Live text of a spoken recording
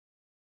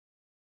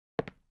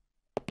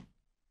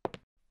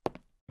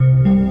A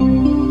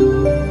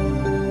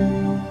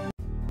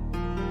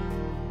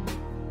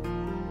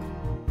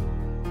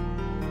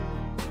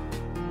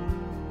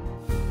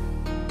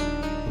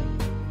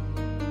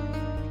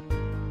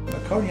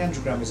coronary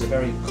angiogram is a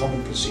very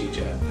common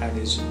procedure and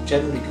is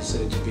generally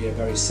considered to be a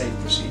very safe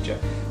procedure,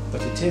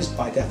 but it is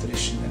by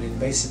definition an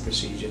invasive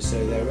procedure,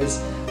 so there is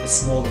a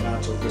small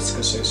amount of risk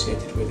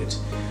associated with it.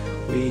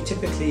 We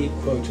typically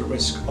quote a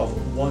risk of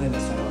 1 in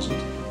 1,000,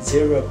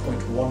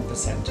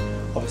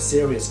 0.1% of a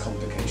serious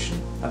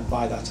complication, and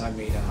by that I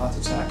mean a heart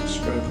attack,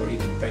 stroke or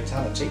even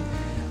fatality,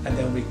 and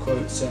then we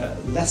quote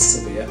less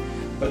severe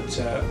but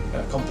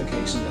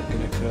complications that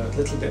can occur a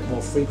little bit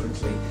more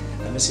frequently,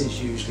 and this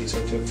is usually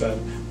sort of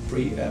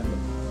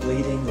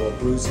bleeding or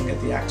bruising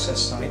at the access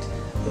site,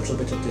 a little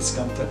bit of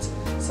discomfort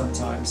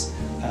sometimes,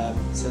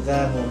 so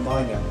they're more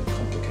minor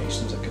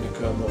complications that can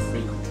occur more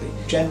frequently.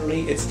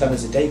 Generally it's done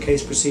as a day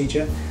case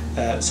procedure,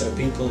 so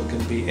people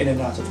can be in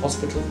and out of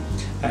hospital,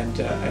 and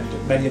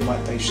many of my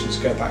patients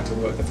go back to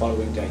work the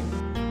following day.